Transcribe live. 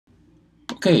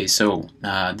Okay, so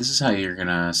this is how you're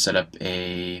gonna set up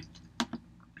a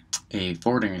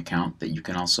forwarding account that you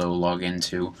can also log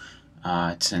into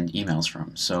to send emails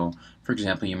from. So, for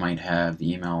example, you might have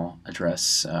the email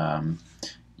address,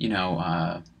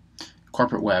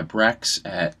 corporatewebrex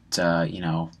at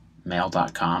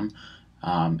mail.com,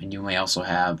 and you may also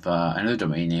have another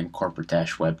domain name,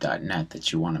 corporate-web.net,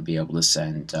 that you want to be able to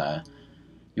send.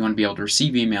 You want to be able to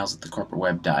receive emails at the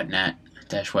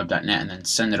corporateweb.net-web.net and then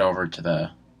send it over to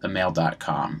the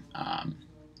mail.com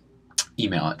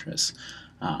email address.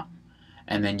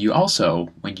 And then you also,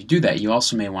 when you do that, you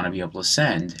also may want to be able to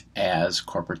send as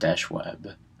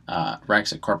corporate-web,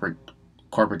 rex at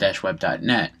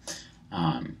corporate-web.net,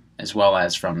 as well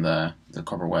as from the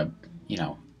corporate web,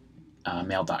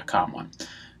 mail.com one.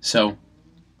 So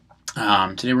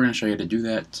today we're going to show you how to do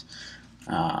that.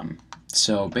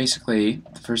 So basically,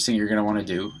 the first thing you're going to want to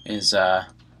do is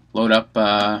load up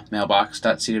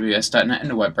mailbox.cws.net in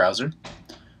the web browser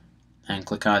and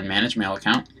click on Manage Mail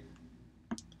Account.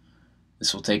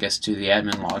 This will take us to the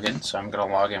admin login, so I'm going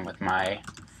to log in with my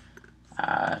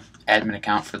admin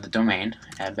account for the domain,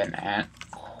 admin at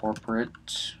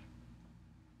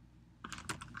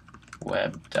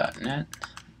corporateweb.net.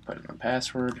 Put in the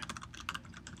password.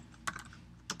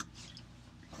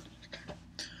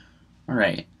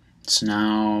 Alright, so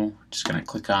now just going to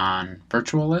click on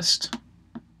Virtual List.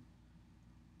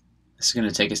 This is going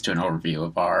to take us to an overview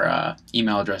of our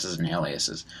email addresses and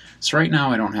aliases. So right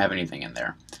now I don't have anything in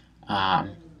there. Now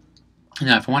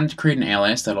if I wanted to create an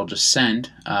alias that'll just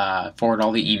forward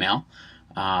all the email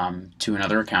to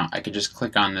another account, I could just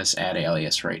click on this Add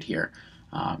Alias right here.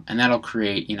 And that'll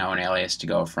create, an alias to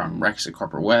go from rex at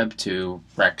corporate web to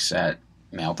rex at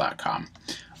mail.com.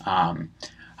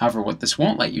 However, what this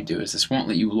won't let you do is this won't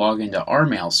let you log into our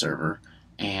mail server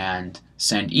and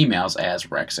send emails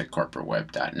as rex at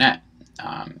corporateweb.net.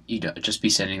 You'd just be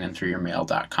sending them through your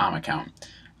mail.com account.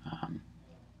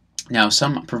 Now,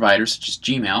 some providers, such as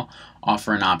Gmail,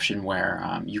 offer an option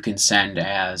where you can send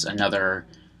as another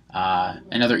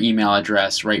email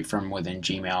address right from within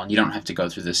Gmail, and you don't have to go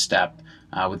through this step.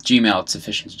 With Gmail, it's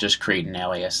sufficient to just create an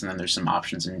alias, and then there's some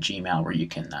options in Gmail where you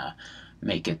can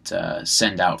make it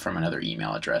send out from another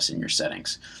email address in your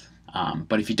settings.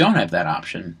 But if you don't have that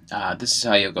option, this is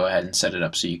how you'll go ahead and set it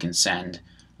up so you can send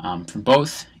from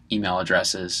both email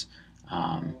addresses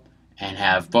and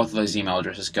have both of those email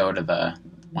addresses go to the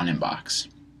one inbox.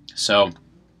 So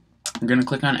I'm going to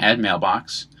click on Add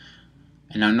Mailbox.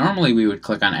 And now normally we would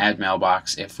click on Add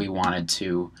Mailbox if we wanted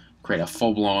to create a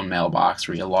full-blown mailbox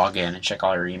where you log in and check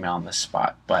all your email in this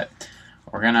spot. But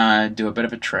we're going to do a bit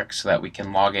of a trick so that we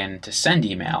can log in to send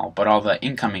email, but all the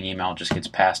incoming email just gets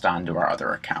passed on to our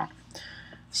other account.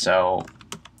 So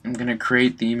I'm going to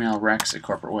create the email rex at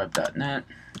corporateweb.net,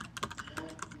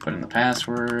 put in the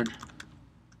password.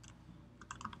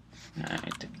 I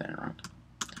typed that wrong.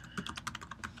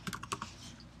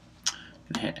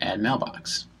 And hit Add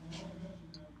Mailbox.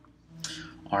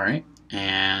 Alright,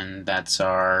 and that's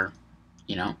our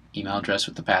email address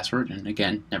with the password. And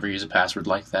again, never use a password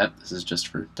like that. This is just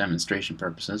for demonstration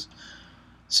purposes.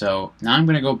 So now I'm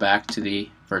going to go back to the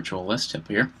virtual list up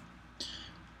here,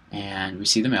 and we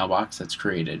see the mailbox that's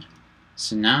created.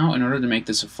 So now, in order to make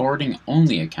this a forwarding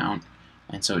only account,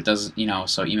 and so it doesn't,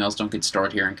 so emails don't get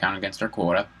stored here and count against our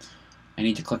quota, I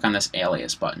need to click on this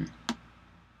alias button.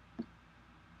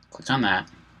 Click on that.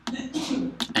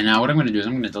 And now what I'm going to do is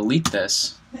I'm going to delete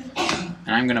this, and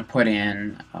I'm going to put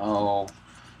in, let's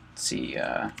see,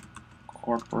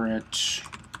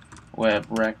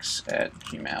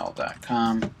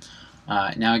 corporatewebrex@gmail.com.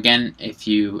 Now again, if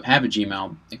you have a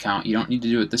Gmail account, you don't need to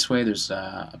do it this way. There's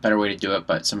a better way to do it,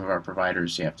 but some of our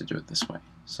providers, you have to do it this way.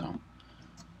 So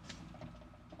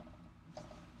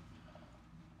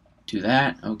do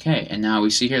that. Okay, and now we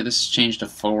see here this is changed to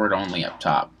forward only up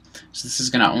top. So this is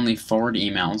going to only forward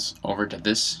emails over to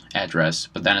this address,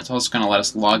 but then it's also going to let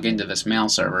us log into this mail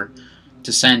server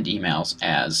to send emails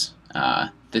as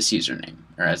this username,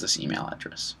 or as this email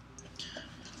address.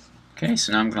 Okay,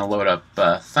 so now I'm going to load up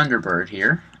Thunderbird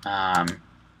here.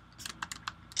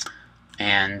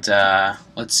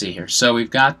 Let's see here. So we've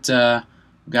got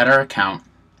our account,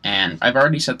 and I've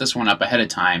already set this one up ahead of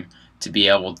time to be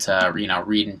able to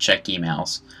read and check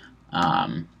emails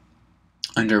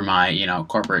under my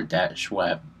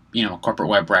corporate-web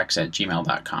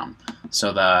corporatewebrex@gmail.com.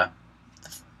 So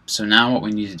now what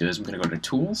we need to do is I'm going to go to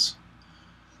Tools.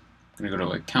 I'm going to go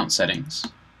to Account Settings.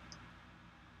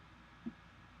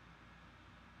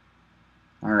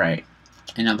 Alright,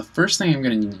 and now the first thing I'm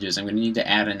going to need to do is I'm going to need to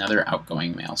add another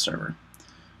outgoing mail server.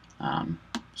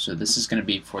 So this is going to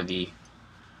be for the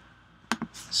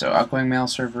So outgoing mail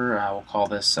server, we'll call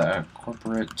this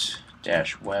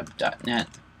corporate-web.net.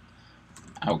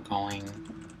 Outgoing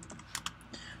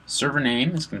server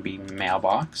name is going to be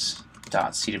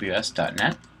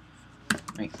mailbox.cws.net.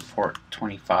 Make the port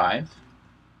 25.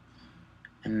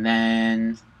 And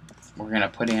then we're going to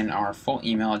put in our full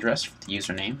email address for the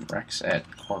username,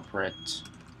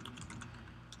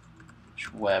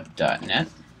 rex@corporate-web.net.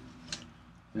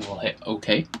 We will hit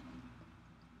OK.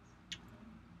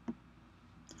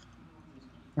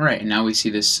 Alright, and now we see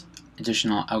this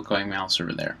additional outgoing mail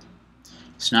server there.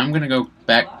 So now I'm going to go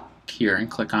back here and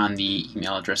click on the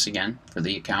email address again for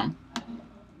the account.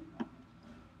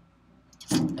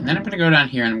 And then I'm going to go down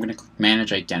here and I'm going to click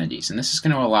Manage Identities. And this is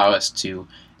going to allow us to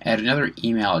add another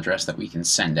email address that we can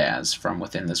send as from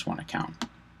within this one account.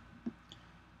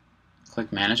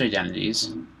 Click Manage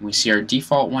Identities. We see our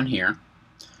default one here.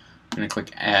 I'm going to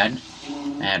click Add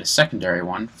a secondary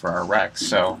one for our Rex.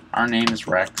 So our name is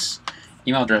Rex.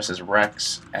 Email address is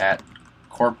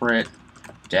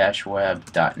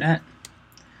rex@corporate-web.net.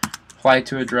 Apply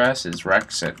to address is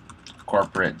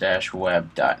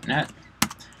rex@corporate-web.net.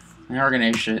 And the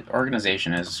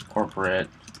organization is Corporate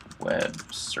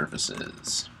Web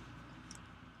Services.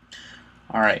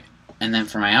 Alright, and then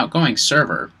for my outgoing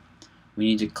server, we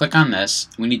need to click on this.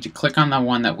 We need to click on the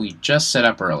one that we just set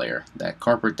up earlier, that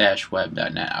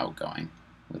corporate-web.net outgoing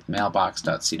with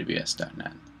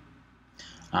mailbox.cws.net.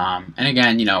 And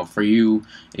again, you know, for you,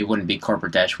 it wouldn't be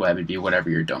corporate-web, it'd be whatever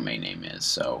your domain name is.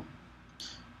 So,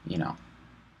 you know,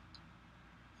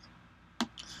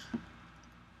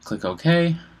 click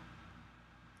OK.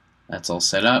 That's all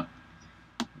set up.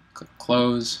 Click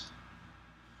Close.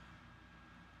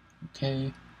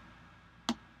 OK.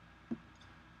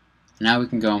 Now we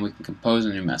can go and we can compose a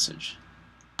new message.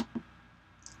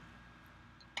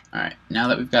 Alright, now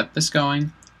that we've got this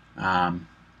going, if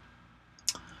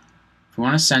we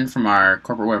want to send from our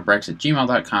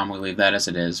corporatewebrex@gmail.com, we leave that as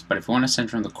it is. But if we want to send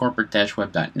from the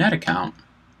corporate-web.net account,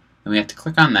 then we have to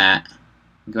click on that.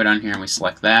 We go down here and we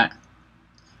select that.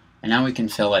 And now we can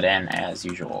fill it in as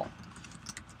usual.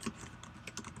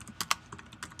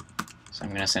 So I'm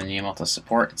going to send an email to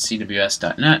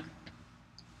support@cws.net.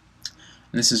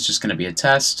 And this is just going to be a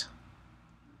test.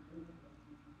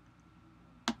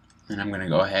 And I'm going to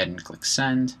go ahead and click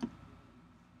Send.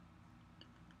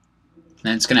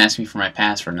 Then it's going to ask me for my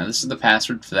password. Now this is the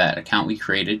password for that account we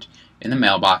created in the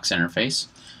mailbox interface.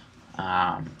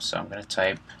 So I'm going to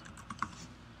type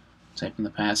in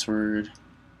the password,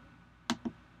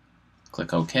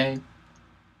 click OK.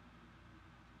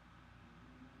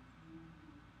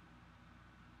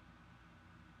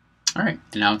 Alright,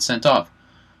 and now it's sent off.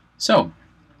 So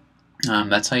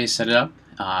that's how you set it up.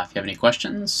 If you have any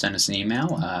questions, send us an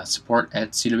email,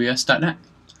 support@cws.net.